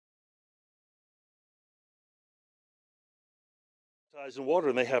baptized in water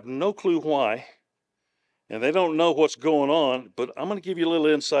and they have no clue why, and they don't know what's going on, but I'm going to give you a little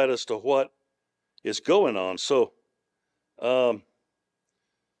insight as to what is going on. So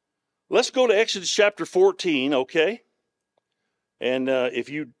let's go to Exodus chapter 14, okay? And if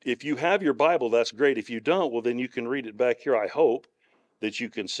you have your Bible, that's great. If you don't, well, then you can read it back here. I hope that you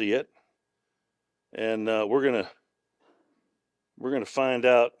can see it. And we're gonna find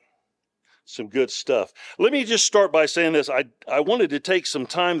out some good stuff. Let me just start by saying this. I wanted to take some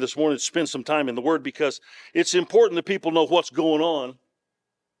time this morning to spend some time in the Word because it's important that people know what's going on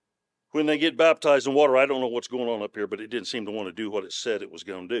when they get baptized in water. I don't know what's going on up here, but it didn't seem to want to do what it said it was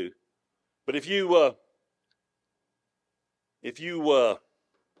going to do. But if you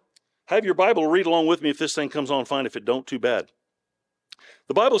have your Bible, read along with me. If this thing comes on, fine. If it don't, too bad.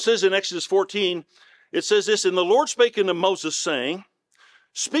 The Bible says in Exodus 14, it says this, "And the Lord spake unto Moses, saying,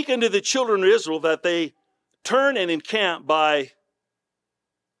 Speak unto the children of Israel that they turn and encamp by,"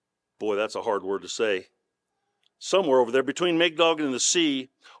 boy, that's a hard word to say, somewhere over there between Migdol and the sea,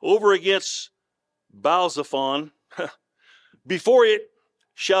 over against Baal-zephon. Before it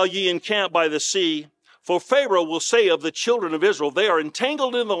shall ye encamp by the sea. For Pharaoh will say of the children of Israel, They are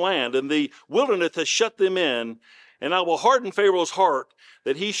entangled in the land, and the wilderness has shut them in. And I will harden Pharaoh's heart,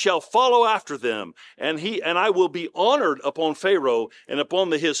 that he shall follow after them. And I will be honored upon Pharaoh and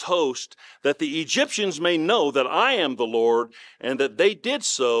upon his host, that the Egyptians may know that I am the Lord, and that they did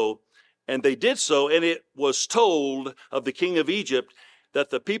so. And they did so, and it was told of the king of Egypt that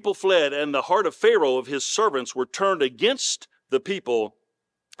the people fled, and the heart of Pharaoh of his servants were turned against the people.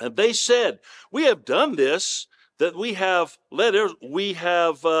 And they said, We have done this, that we have let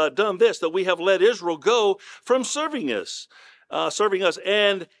Israel go from serving us.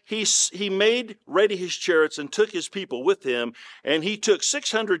 And he made ready his chariots and took his people with him. And he took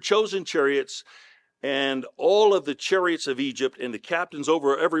 600 chosen chariots and all of the chariots of Egypt and the captains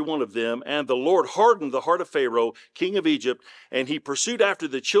over every one of them. And the Lord hardened the heart of Pharaoh, king of Egypt, and he pursued after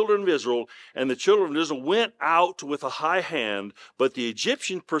the children of Israel. And the children of Israel went out with a high hand, but the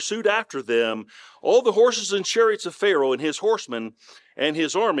Egyptians pursued after them all the horses and chariots of Pharaoh and his horsemen and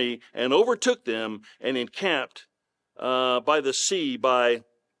his army, and overtook them and encamped by the sea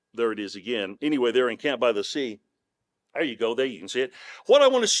there it is again. Anyway, they're encamped by the sea. There you go. There you can see it. What I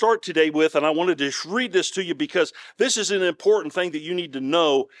want to start today with, and I wanted to read this to you because this is an important thing that you need to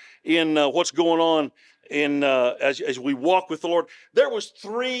know in what's going on as we walk with the Lord. There was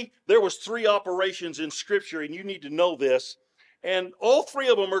three operations in Scripture, and you need to know this. And all three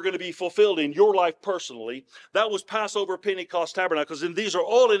of them are going to be fulfilled in your life personally. That was Passover, Pentecost, Tabernacles, and these are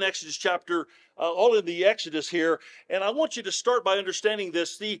all in Exodus chapter, all in the Exodus here. And I want you to start by understanding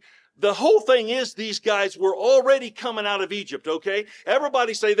this. The whole thing is these guys were already coming out of Egypt, okay?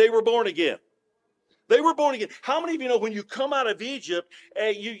 Everybody say they were born again. They were born again. How many of you know when you come out of Egypt,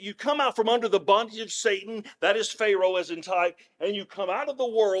 you come out from under the bondage of Satan, that is Pharaoh as in type, and you come out of the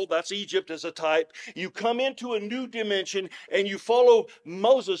world, that's Egypt as a type. You come into a new dimension, and you follow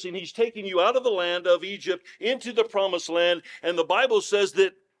Moses, and he's taking you out of the land of Egypt into the promised land. And the Bible says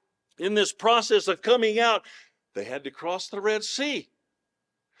that in this process of coming out, they had to cross the Red Sea.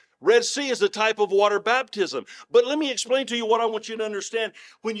 Red Sea is a type of water baptism. But let me explain to you what I want you to understand.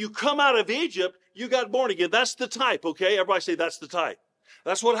 When you come out of Egypt, you got born again. That's the type, okay? Everybody say that's the type.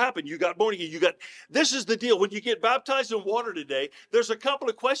 That's what happened. You got born again. This is the deal. When you get baptized in water today, there's a couple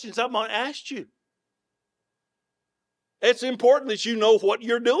of questions I might ask you. It's important that you know what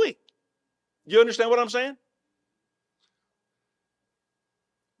you're doing. You understand what I'm saying?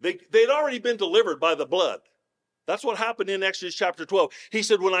 They'd already been delivered by the blood. That's what happened in Exodus chapter 12. He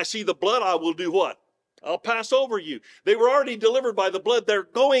said, when I see the blood, I will do what? I'll pass over you. They were already delivered by the blood. They're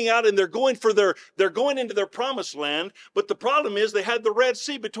going out and they're going into their promised land. But the problem is they had the Red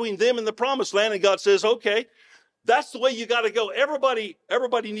Sea between them and the promised land. And God says, okay, that's the way you got to go. Everybody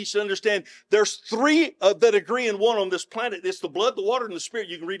needs to understand there's three that agree in one on this planet. It's the blood, the water, and the Spirit.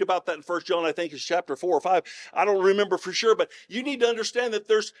 You can read about that in 1 John, I think it's chapter 4 or 5. I don't remember for sure, but you need to understand that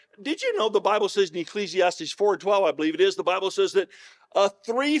did you know the Bible says in Ecclesiastes 4:12, I believe it is, the Bible says that a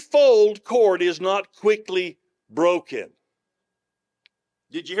threefold cord is not quickly broken.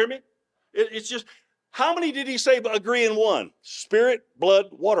 Did you hear me? It's just, how many did he say agree in one? Spirit, blood,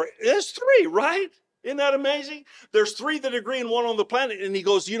 water. It's three, right? Isn't that amazing? There's three that agree in one on the planet. And he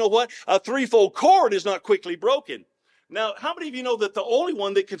goes, you know what? A threefold cord is not quickly broken. Now, how many of you know that the only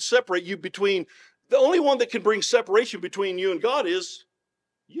one that can the only one that can bring separation between you and God is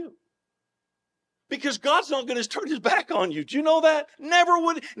you? Because God's not going to turn his back on you. Do you know that?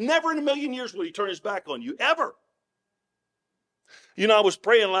 Never in a million years will he turn his back on you, ever. You know, I was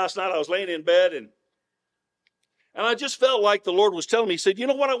praying last night. I was laying in bed, and And I just felt like the Lord was telling me, he said, you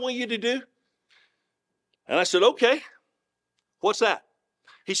know what I want you to do? And I said, okay, what's that?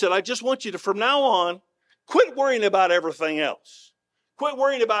 He said, I just want you to, from now on, quit worrying about everything else. Quit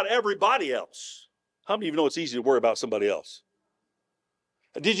worrying about everybody else. How many of you know it's easy to worry about somebody else?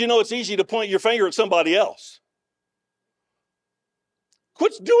 Did you know it's easy to point your finger at somebody else?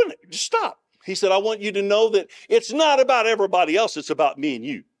 Quit doing it. Just stop. He said, I want you to know that it's not about everybody else. It's about me and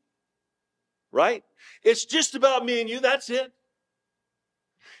you. Right? It's just about me and you. That's it.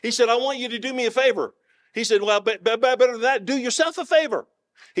 He said, I want you to do me a favor. He said, well, better than that, do yourself a favor.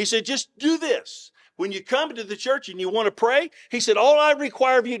 He said, just do this. When you come to the church and you want to pray, he said, all I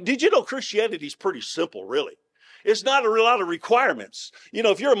require of you, did you know Christianity is pretty simple, really? It's not a lot of requirements. You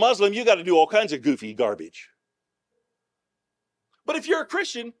know, if you're a Muslim, you got to do all kinds of goofy garbage. But if you're a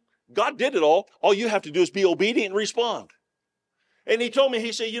Christian, God did it all. All you have to do is be obedient and respond. And he told me,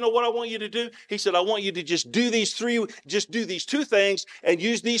 he said, you know what I want you to do? He said, I want you to just do these two things and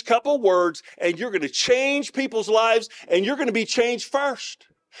use these couple words, and you're going to change people's lives, and you're going to be changed first.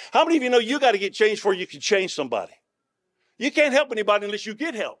 How many of you know you got to get changed before you can change somebody? You can't help anybody unless you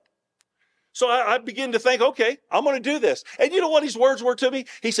get help. So I begin to think, okay, I'm going to do this. And you know what his words were to me?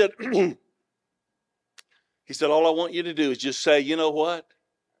 He said, all I want you to do is just say, you know what?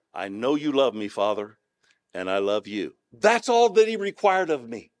 I know you love me, Father, and I love you. That's all that he required of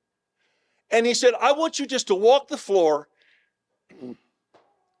me. And he said, I want you just to walk the floor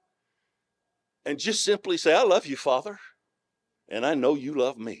and just simply say, I love you, Father, and I know you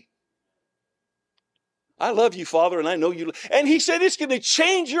love me. I love you, Father, and I know you. And he said, it's going to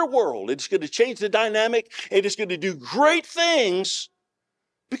change your world. It's going to change the dynamic, and it's going to do great things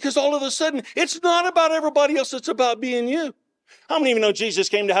because all of a sudden, it's not about everybody else. It's about being you. How many of you know Jesus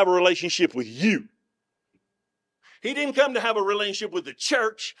came to have a relationship with you? He didn't come to have a relationship with the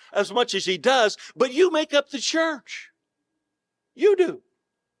church as much as he does, but you make up the church. You do.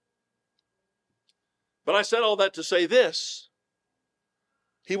 But I said all that to say this.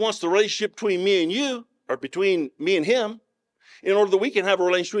 He wants the relationship between me and you, or between me and him, in order that we can have a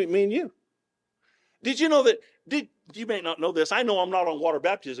relationship between me and you. Did you know that, you may not know this. I know I'm not on water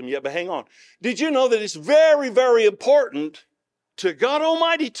baptism yet, but hang on. Did you know that it's very, very important to God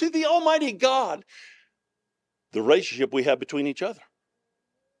Almighty, to the Almighty God, the relationship we have between each other?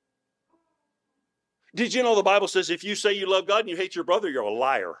 Did you know the Bible says if you say you love God and you hate your brother, you're a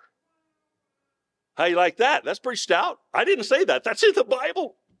liar? How you like that? That's pretty stout. I didn't say that. That's in the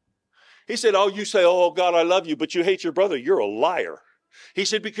Bible. He said, oh, you say, oh, God, I love you, but you hate your brother. You're a liar. He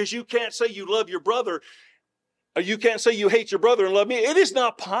said, because you can't say you love your brother, or you can't say you hate your brother and love me. It is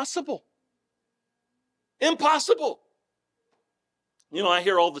not possible. Impossible. You know, I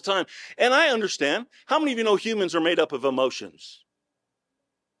hear all the time, and I understand. How many of you know humans are made up of emotions?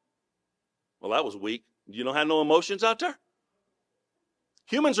 Well, that was weak. Do you know how no emotions out there?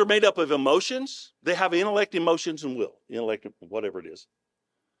 Humans are made up of emotions. They have intellect, emotions, and will. Intellect, whatever it is.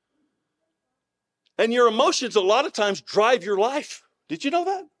 And your emotions a lot of times drive your life. Did you know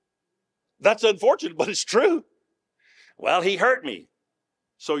that? That's unfortunate, but it's true. Well, he hurt me.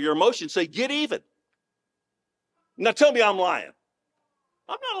 So your emotions say, get even. Now tell me I'm lying.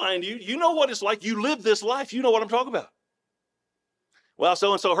 I'm not lying to you. You know what it's like. You live this life. You know what I'm talking about. Well,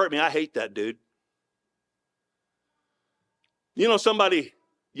 so-and-so hurt me. I hate that dude. You know,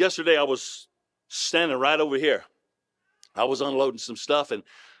 yesterday I was standing right over here. I was unloading some stuff, and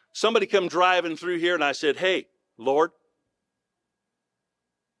somebody come driving through here, and I said, hey, Lord,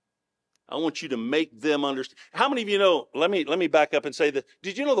 I want you to make them understand. How many of you know, let me back up and say that,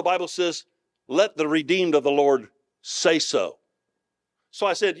 did you know the Bible says, let the redeemed of the Lord say so? So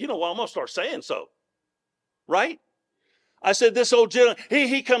I said, you know, well, I'm going to start saying so, right? I said, this old gentleman,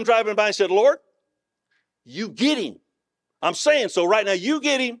 he come driving by and said, Lord, you get him. I'm saying so right now. You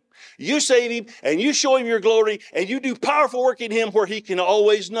get him, you save him, and you show him your glory, and you do powerful work in him where he can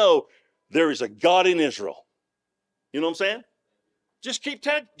always know there is a God in Israel. You know what I'm saying? Just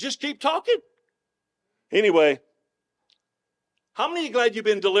keep talking. Anyway, how many are glad you've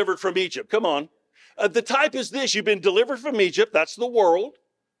been delivered from Egypt? Come on. The type is this. You've been delivered from Egypt. That's the world.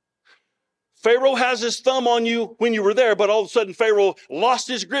 Pharaoh has his thumb on you when you were there, but all of a sudden Pharaoh lost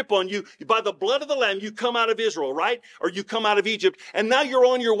his grip on you. By the blood of the Lamb, you come out of Israel, right? Or you come out of Egypt, and now you're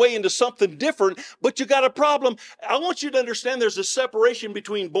on your way into something different, but you got a problem. I want you to understand there's a separation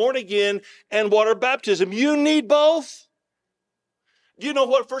between born again and water baptism. You need both. Do you know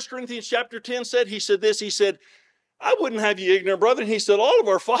what 1 Corinthians chapter 10 said? He said this, he said, I wouldn't have you ignorant, brother. And he said, all of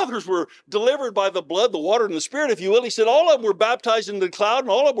our fathers were delivered by the blood, the water, and the Spirit, if you will. He said, all of them were baptized in the cloud, and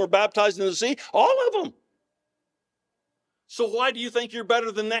all of them were baptized in the sea. All of them. So why do you think you're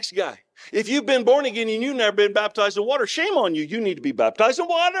better than the next guy? If you've been born again and you've never been baptized in water, shame on you. You need to be baptized in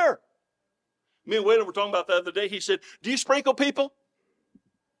water. Me and Wayne were talking about the other day. He said, do you sprinkle people?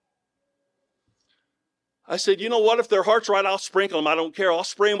 I said, you know what? If their heart's right, I'll sprinkle them. I don't care. I'll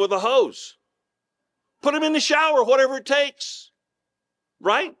spray them with a hose. Put them in the shower, whatever it takes.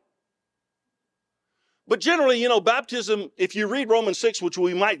 Right? But generally, baptism, if you read Romans 6, which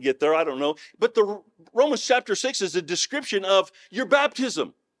we might get there, I don't know, but the Romans chapter 6 is a description of your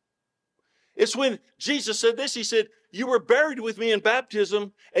baptism. It's when Jesus said this, he said, you were buried with me in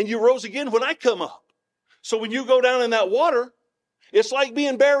baptism and you rose again when I come up. So when you go down in that water, it's like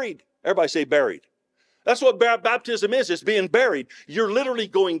being buried. Everybody say buried. That's what baptism is. It's being buried. You're literally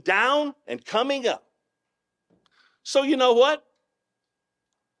going down and coming up. So you know what?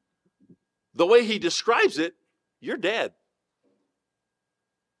 The way he describes it, you're dead.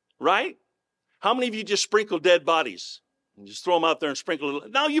 Right? How many of you just sprinkle dead bodies? And just throw them out there and sprinkle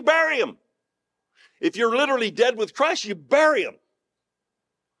it? No, you bury them. If you're literally dead with Christ, you bury them.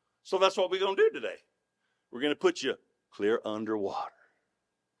 So that's what we're going to do today. We're going to put you clear underwater.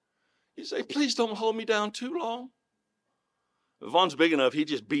 You say, please don't hold me down too long. If Vaughn's big enough, he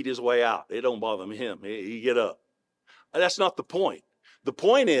just beat his way out. It don't bother him. He get up. That's not the point. The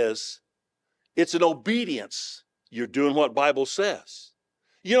point is, it's an obedience. You're doing what Bible says.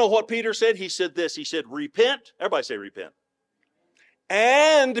 You know what Peter said? He said this. He said, repent. Everybody say repent.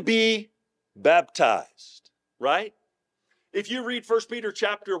 And be baptized. Right? If you read 1 Peter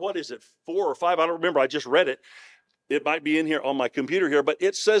chapter, 4 or 5? I don't remember. I just read it. It might be in here on my computer here. But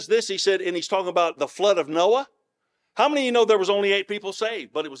it says this. He said, and he's talking about the flood of Noah. How many of you know there was only 8 people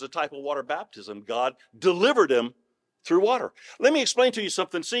saved? But it was a type of water baptism. God delivered them through water. Let me explain to you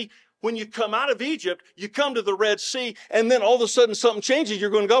something. See, when you come out of Egypt, you come to the Red Sea, and then all of a sudden something changes.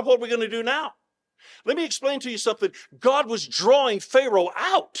 You're going, God, what are we going to do now? Let me explain to you something. God was drawing Pharaoh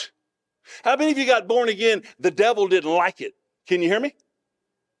out. How many of you got born again? The devil didn't like it. Can you hear me?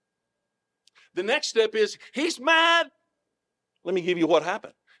 The next step is, he's mad. Let me give you what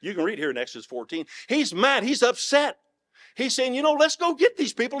happened. You can read here in Exodus 14. He's mad. He's upset. He's saying, let's go get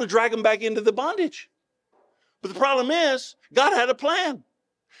these people and drag them back into the bondage. But the problem is, God had a plan.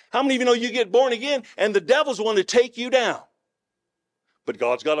 How many of you know you get born again and the devil's want to take you down? But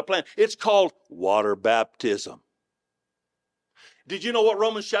God's got a plan. It's called water baptism. Did you know what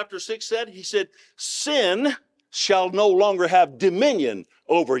Romans chapter 6 said? He said, sin shall no longer have dominion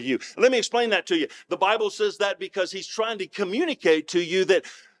over you. Let me explain that to you. The Bible says that because he's trying to communicate to you that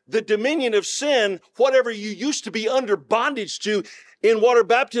the dominion of sin, whatever you used to be under bondage to, in water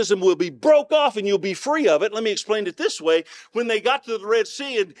baptism will be broke off and you'll be free of it. Let me explain it this way. When they got to the Red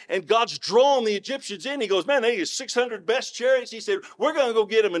Sea and God's drawn the Egyptians in, he goes, man, they got 600 best chariots. He said, we're going to go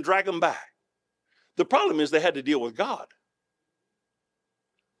get them and drag them back. The problem is they had to deal with God.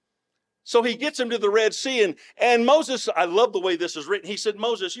 So he gets them to the Red Sea and Moses, I love the way this is written. He said,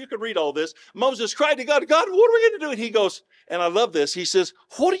 Moses, you can read all this. Moses cried to God, God, what are we going to do? And he goes, and I love this. He says,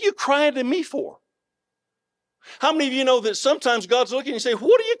 what are you crying to me for? How many of you know that sometimes God's looking and you say,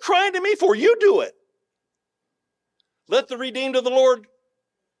 what are you crying to me for? You do it. Let the redeemed of the Lord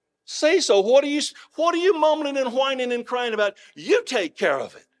say so. What are you mumbling and whining and crying about? You take care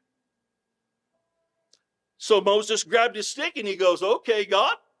of it. So Moses grabbed his stick and he goes, okay,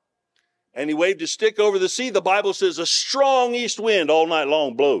 God. And he waved his stick over the sea. The Bible says a strong east wind all night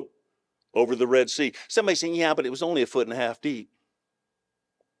long blew over the Red Sea. Somebody saying, yeah, but it was only 1.5 feet deep.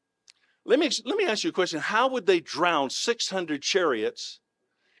 Let me ask you a question. How would they drown 600 chariots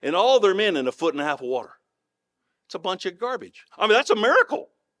and all their men in 1.5 feet of water? It's a bunch of garbage. I mean, that's a miracle.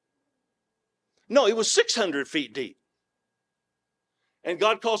 No, it was 600 feet deep. And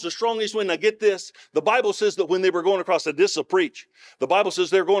God caused a strong east wind. Now get this. The Bible says that when they were going across, this will preach. The Bible says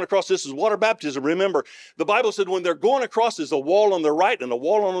they're going across, this is water baptism. Remember, the Bible said when they're going across, there's a wall on the right and a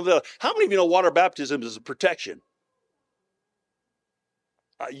wall on the other. How many of you know water baptism is a protection?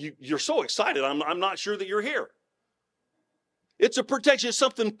 You're so excited. I'm not sure that you're here. It's a protection. It's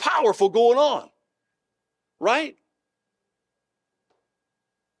something powerful going on. Right?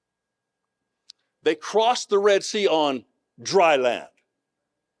 They crossed the Red Sea on dry land.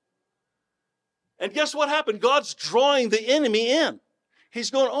 And guess what happened? God's drawing the enemy in.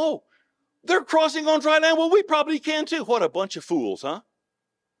 He's going, oh, they're crossing on dry land. Well, we probably can too. What a bunch of fools, huh?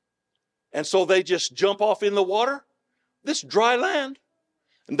 And so they just jump off in the water, this dry land.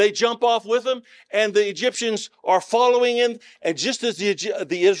 And they jump off with them, and the Egyptians are following in. And just as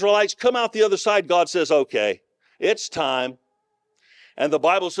the Israelites come out the other side, God says, okay, it's time. And the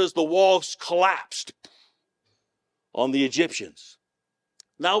Bible says the walls collapsed on the Egyptians.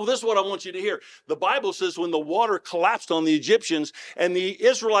 Now, this is what I want you to hear. The Bible says when the water collapsed on the Egyptians and the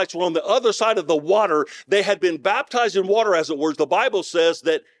Israelites were on the other side of the water, they had been baptized in water, as it were. The Bible says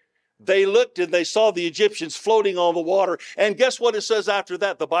that they looked and they saw the Egyptians floating on the water. And guess what it says after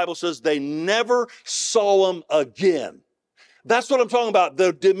that? The Bible says they never saw them again. That's what I'm talking about.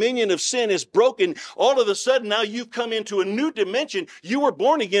 The dominion of sin is broken. All of a sudden, now you've come into a new dimension. You were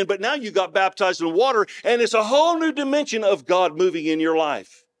born again, but now you got baptized in water, and it's a whole new dimension of God moving in your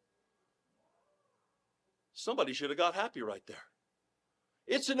life. Somebody should have got happy right there.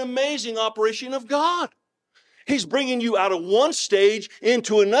 It's an amazing operation of God. He's bringing you out of one stage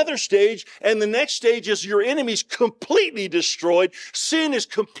into another stage, and the next stage is your enemy's completely destroyed. Sin is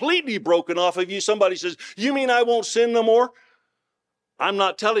completely broken off of you. Somebody says, you mean I won't sin no more? I'm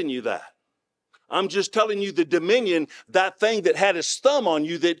not telling you that. I'm just telling you the dominion, that thing that had its thumb on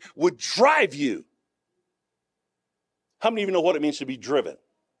you that would drive you. How many of you know what it means to be driven?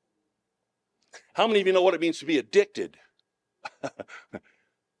 How many of you know what it means to be addicted?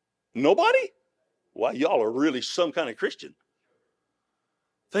 Nobody? Why, y'all are really some kind of Christian.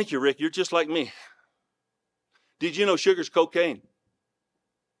 Thank you, Rick. You're just like me. Did you know sugar's cocaine?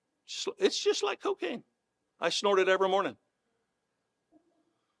 It's just like cocaine. I snort it every morning.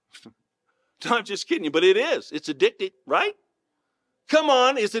 I'm just kidding you, but it is. It's addicting, right? Come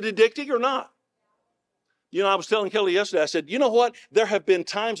on, is it addicting or not? You know, I was telling Kelly yesterday, I said, you know what? There have been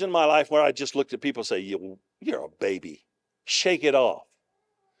times in my life where I just looked at people and say, you're a baby. Shake it off.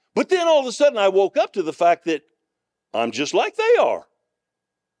 But then all of a sudden I woke up to the fact that I'm just like they are.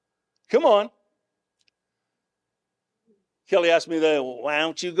 Come on. Kelly asked me, why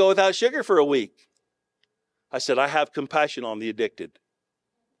don't you go without sugar for a week? I said, I have compassion on the addicted.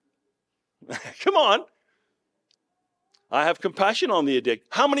 Come on. I have compassion on the addicted.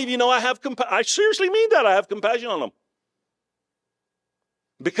 How many of you know I have compassion? I seriously mean that. I have compassion on them.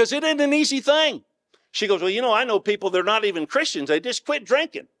 Because it ain't an easy thing. She goes, well, you know, I know people, they're not even Christians. They just quit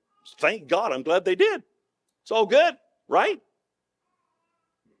drinking. Thank God. I'm glad they did. It's all good, right?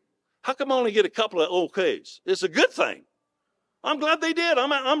 How come I only get a couple of okays? It's a good thing. I'm glad they did.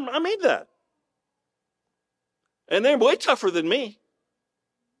 I mean that. And they're way tougher than me.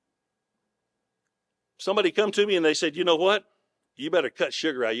 Somebody come to me and they said, you know what? You better cut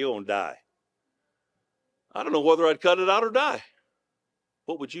sugar out. You're going to die. I don't know whether I'd cut it out or die.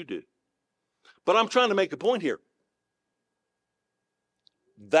 What would you do? But I'm trying to make a point here.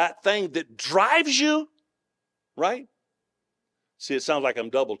 That thing that drives you, right? See, it sounds like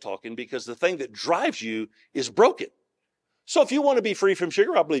I'm double talking because the thing that drives you is broken. So if you want to be free from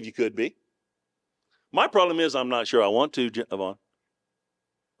sugar, I believe you could be. My problem is I'm not sure I want to, Yvonne.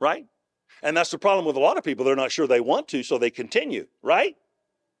 Right? And that's the problem with a lot of people. They're not sure they want to, so they continue, right?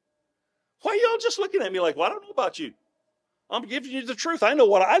 Why are y'all just looking at me like, well, I don't know about you. I'm giving you the truth. I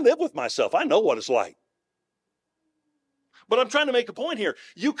live with myself. I know what it's like. But I'm trying to make a point here.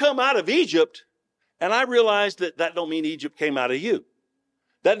 You come out of Egypt, and I realize that don't mean Egypt came out of you.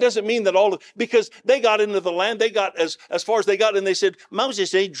 That doesn't mean that because they got into the land, they got as far as they got, and they said,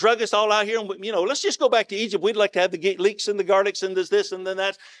 Moses, they drug us all out here, and let's just go back to Egypt. We'd like to have the leeks and the garlics and this and then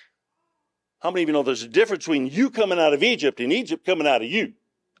that. How many of you know there's a difference between you coming out of Egypt and Egypt coming out of you?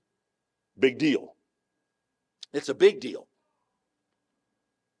 Big deal. It's a big deal.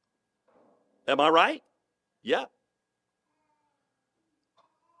 Am I right? Yeah.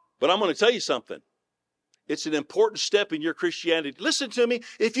 But I'm going to tell you something. It's an important step in your Christianity. Listen to me.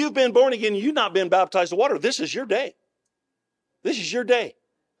 If you've been born again and you've not been baptized in water, this is your day. This is your day.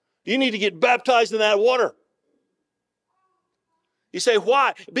 You need to get baptized in that water. You say,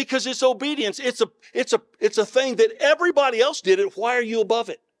 why? Because it's obedience. It's a thing that everybody else did it. Why are you above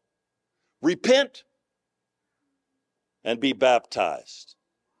it? Repent and be baptized.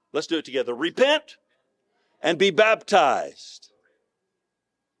 Let's do it together. Repent and be baptized.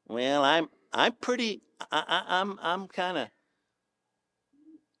 Well, I'm kind of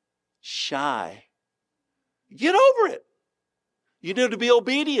shy. Get over it. You need to be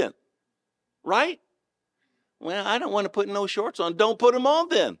obedient, right? Well, I don't want to put no shorts on. Don't put them on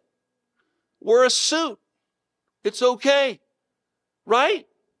then. Wear a suit. It's okay. Right?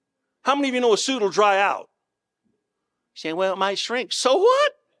 How many of you know a suit will dry out? You say, well, it might shrink. So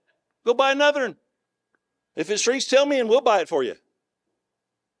what? Go buy another one. If it shrinks, tell me and we'll buy it for you.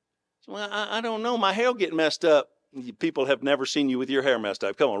 Well, I don't know. My hair will get messed up. People have never seen you with your hair messed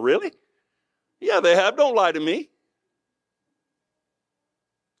up. Come on, really? Yeah, they have. Don't lie to me.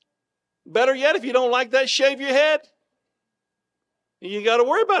 Better yet, if you don't like that, shave your head. You ain't got to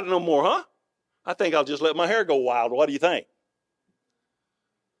worry about it no more, huh? I think I'll just let my hair go wild. What do you think?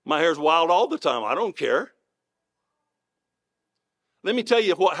 My hair's wild all the time. I don't care. Let me tell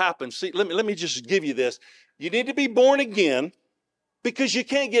you what happens. See, let me just give you this. You need to be born again because you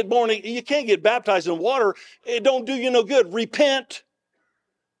can't get baptized in water. It don't do you no good. Repent.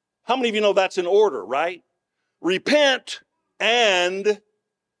 How many of you know that's in order, right? Repent and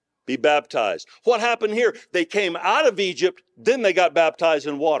be baptized. What happened here? They came out of Egypt, then they got baptized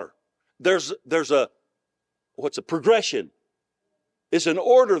in water. There's a progression. It's an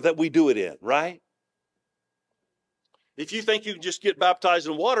order that we do it in, right? If you think you can just get baptized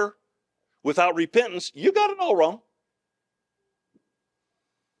in water without repentance, you got it all wrong.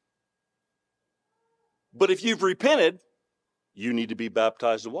 But if you've repented, you need to be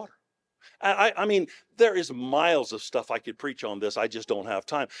baptized in water. I mean, there is miles of stuff I could preach on this. I just don't have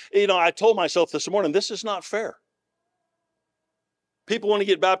time. You know, I told myself this morning, this is not fair. People want to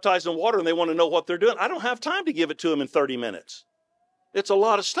get baptized in water and they want to know what they're doing. I don't have time to give it to them in 30 minutes. It's a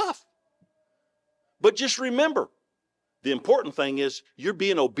lot of stuff. But just remember, the important thing is you're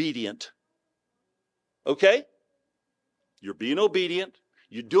being obedient. Okay? You're being obedient.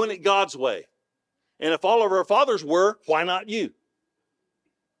 You're doing it God's way. And if all of our fathers were, why not you?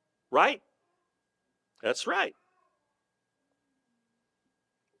 Right? That's right.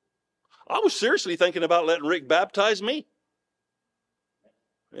 I was seriously thinking about letting Rick baptize me.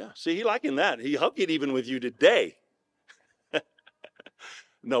 Yeah, see, he liking that. He'll get even with you today.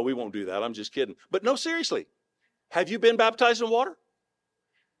 No, we won't do that. I'm just kidding. But no, seriously. Have you been baptized in water?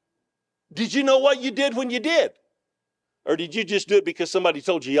 Did you know what you did when you did? Or did you just do it because somebody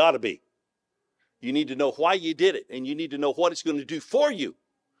told you ought to be? You need to know why you did it, and you need to know what it's going to do for you.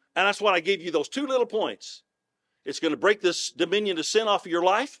 And that's why I gave you those 2 little points. It's going to break this dominion of sin off of your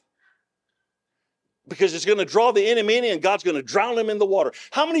life because it's going to draw the enemy in and God's going to drown him in the water.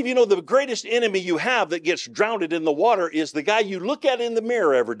 How many of you know the greatest enemy you have that gets drowned in the water is the guy you look at in the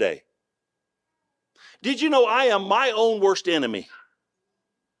mirror every day? Did you know I am my own worst enemy?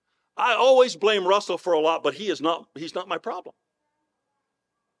 I always blame Russell for a lot, but he's not my problem.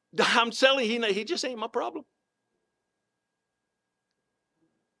 I'm telling you, he just ain't my problem.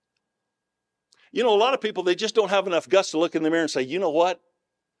 You know, a lot of people, they just don't have enough guts to look in the mirror and say, you know what?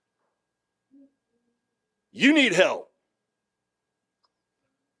 You need help.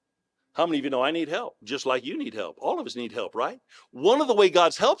 How many of you know I need help? Just like you need help. All of us need help, right? One of the ways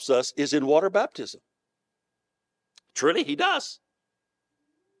God helps us is in water baptism. Truly, he does.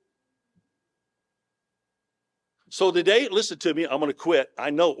 So today, listen to me, I'm going to quit. I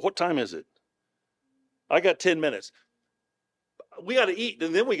know, what time is it? I got 10 minutes. We got to eat,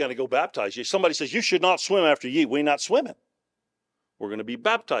 and then we got to go baptize you. Somebody says, you should not swim after you eat. We're not swimming. We're going to be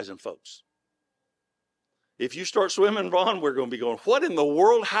baptizing folks. If you start swimming, Ron, we're going to be going, what in the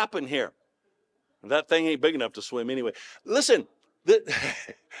world happened here? That thing ain't big enough to swim anyway. Listen, this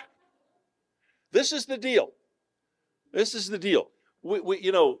is the deal. This is the deal.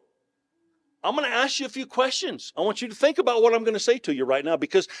 You know, I'm going to ask you a few questions. I want you to think about what I'm going to say to you right now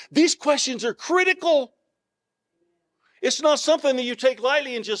because these questions are critical. It's not something that you take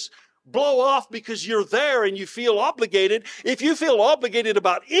lightly and just blow off because you're there and you feel obligated. If you feel obligated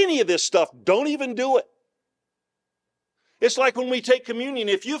about any of this stuff, don't even do it. It's like when we take communion.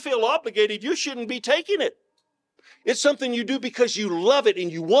 If you feel obligated, you shouldn't be taking it. It's something you do because you love it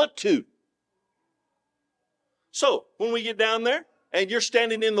and you want to. So when we get down there and you're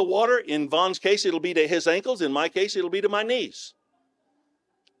standing in the water, in Vaughn's case, it'll be to his ankles. In my case, it'll be to my knees.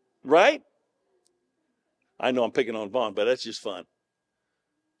 Right? I know I'm picking on Vaughn, but that's just fun.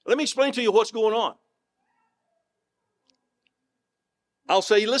 Let me explain to you what's going on. I'll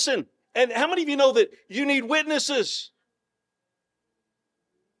say, listen, and how many of you know that you need witnesses?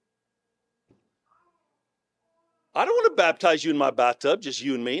 I don't want to baptize you in my bathtub, just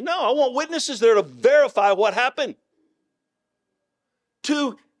you and me. No, I want witnesses there to verify what happened.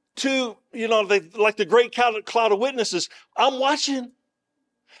 To you know, like the great cloud of witnesses, I'm watching.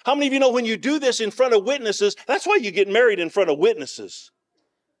 How many of you know when you do this in front of witnesses, that's why you get married in front of witnesses,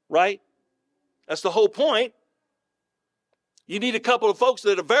 right? That's the whole point. You need a couple of folks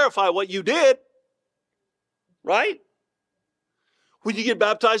that verify what you did, right? When you get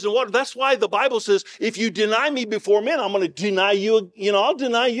baptized in water, that's why the Bible says, if you deny me before men, I'm going to deny you, I'll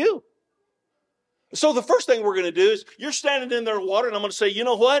deny you. So the first thing we're going to do is, you're standing in there in water, and I'm going to say, you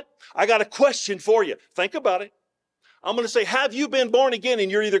know what? I got a question for you. Think about it. I'm going to say, have you been born again? And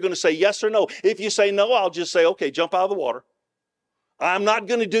you're either going to say yes or no. If you say no, I'll just say, okay, jump out of the water. I'm not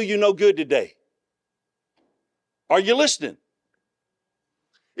going to do you no good today. Are you listening?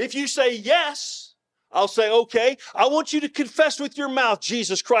 If you say yes, I'll say, okay, I want you to confess with your mouth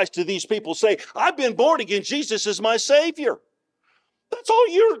Jesus Christ to these people. Say, I've been born again. Jesus is my Savior.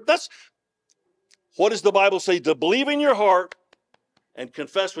 That's what does the Bible say? To believe in your heart and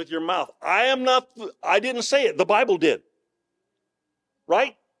confess with your mouth. I didn't say it. The Bible did.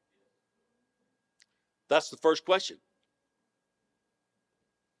 Right? That's the first question.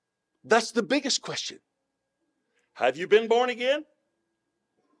 That's the biggest question. Have you been born again?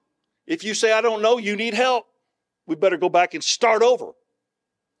 If you say, I don't know, you need help, we better go back and start over.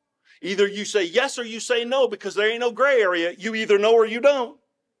 Either you say yes or you say no, because there ain't no gray area. You either know or you don't.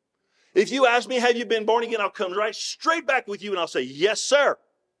 If you ask me, have you been born again? I'll come right straight back with you and I'll say, yes, sir.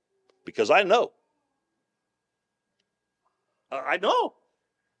 Because I know. I know.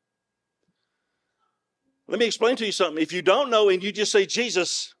 Let me explain to you something. If you don't know and you just say,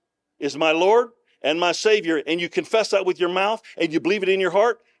 Jesus is my Lord and my Savior, and you confess that with your mouth and you believe it in your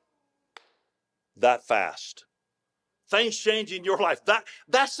heart, that fast. Things change in your life.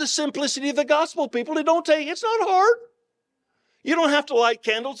 That's the simplicity of the gospel, people. It's not hard. You don't have to light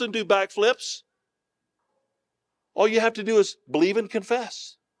candles and do backflips. All you have to do is believe and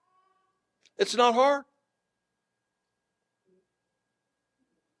confess. It's not hard.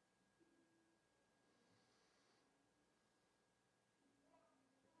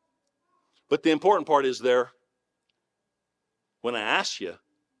 But the important part is there, when I ask you,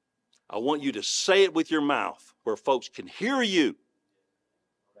 I want you to say it with your mouth where folks can hear you.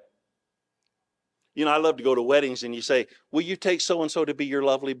 You know, I love to go to weddings and you say, will you take so-and-so to be your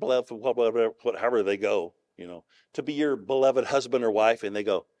lovely, beloved, however they go, to be your beloved husband or wife? And they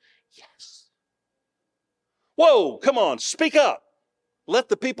go, yes. Whoa, come on, speak up. Let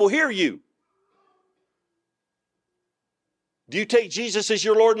the people hear you. Do you take Jesus as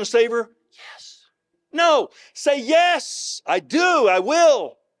your Lord and Savior? Yes. No, say yes, I do, I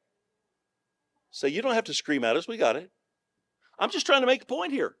will. Say, you don't have to scream at us, we got it. I'm just trying to make a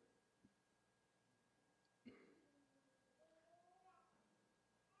point here.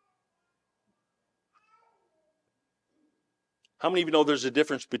 How many of you know there's a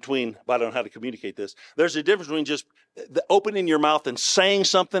difference between, but I don't know how to communicate this. There's a difference between just opening your mouth and saying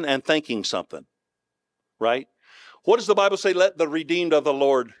something and thinking something, right? What does the Bible say? Let the redeemed of the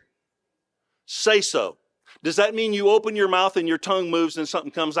Lord say so. Does that mean you open your mouth and your tongue moves and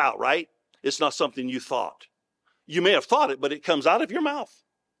something comes out, right? It's not something you thought. You may have thought it, but it comes out of your mouth,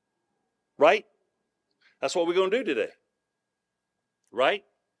 right? That's what we're going to do today, right?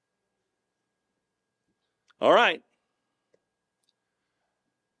 All right.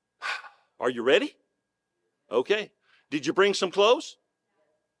 Are you ready? Okay. Did you bring some clothes?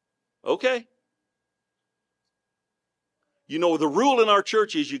 Okay. You know, the rule in our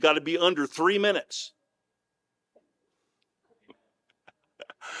church is you got to be under 3 minutes.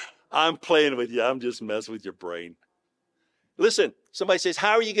 I'm playing with you. I'm just messing with your brain. Listen, somebody says,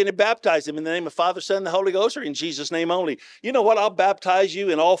 how are you going to baptize them? In the name of Father, Son, and the Holy Ghost, or in Jesus' name only? You know what? I'll baptize you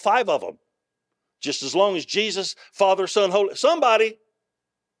in all 5 of them. Just as long as Jesus, Father, Son, Holy... Somebody...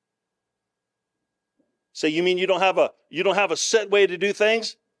 Say, you mean you don't have a set way to do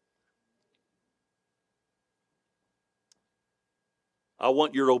things? I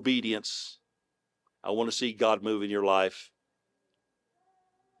want your obedience. I want to see God move in your life.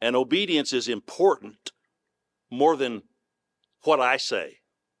 And obedience is important more than what I say.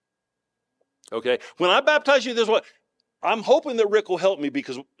 Okay? When I baptize you this way, I'm hoping that Rick will help me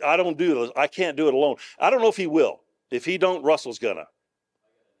because I can't do it alone. I don't know if he will. If he don't, Russell's gonna.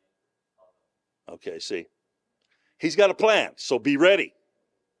 Okay, see. He's got a plan, so be ready.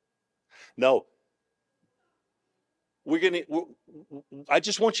 No. I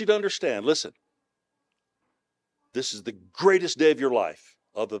just want you to understand, listen. This is the greatest day of your life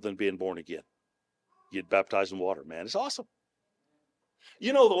other than being born again. Get baptized in water, man. It's awesome.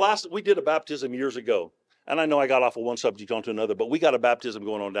 You know, we did a baptism years ago, and I know I got off of one subject onto another, but we got a baptism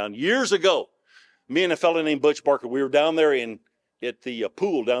going on down years ago. Me and a fellow named Butch Barker, we were down there at the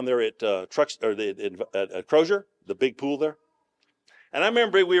pool down there at Crozier, the big pool there. And I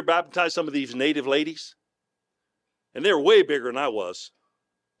remember we were baptized some of these native ladies, and they were way bigger than I was.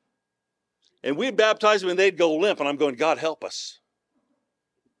 And we'd baptize them and they'd go limp, and I'm going, God help us.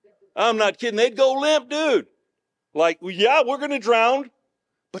 I'm not kidding. They'd go limp, dude. Like, yeah, we're going to drown.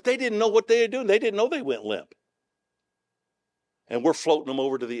 But they didn't know what they were doing. They didn't know they went limp. And we're floating them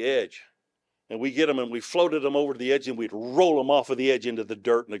over to the edge. And we get them and we floated them over to the edge, and we'd roll them off of the edge into the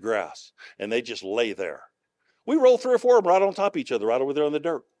dirt and the grass. And they just lay there. We rolled 3 or 4 of them right on top of each other, right over there in the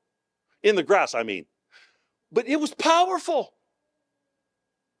dirt. In the grass, I mean. But it was powerful.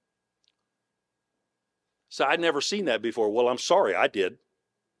 So I'd never seen that before. Well, I'm sorry, I did.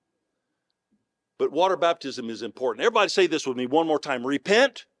 But water baptism is important. Everybody say this with me one more time.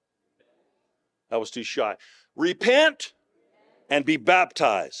 Repent. That was too shy. Repent and be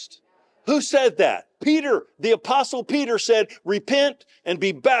baptized. Who said that? Peter, the apostle Peter said, repent and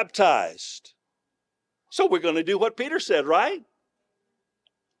be baptized. So we're going to do what Peter said, right?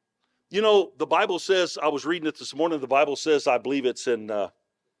 You know, the Bible says, I was reading it this morning, the Bible says, I believe it's in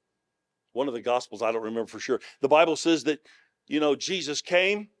one of the Gospels, I don't remember for sure. The Bible says that, you know, Jesus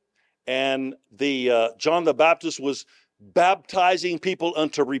came and John the Baptist was baptizing people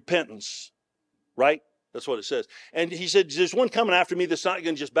unto repentance, right? That's what it says. And he said, there's one coming after me that's not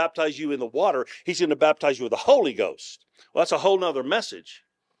going to just baptize you in the water. He's going to baptize you with the Holy Ghost. Well, that's a whole nother message.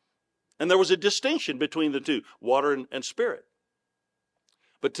 And there was a distinction between the two, water and spirit.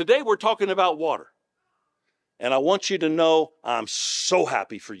 But today we're talking about water. And I want you to know I'm so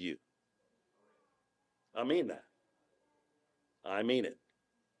happy for you. I mean that. I mean it.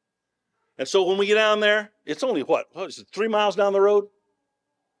 And so when we get down there, it's only what is it, 3 miles down the road?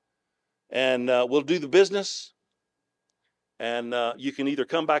 And we'll do the business. And you can either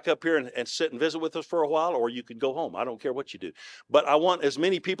come back up here and sit and visit with us for a while, or you can go home. I don't care what you do. But I want as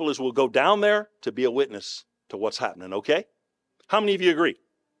many people as will go down there to be a witness to what's happening, okay? How many of you agree?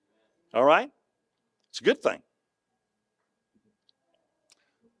 All right? It's a good thing.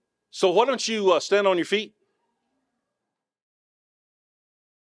 So why don't you stand on your feet?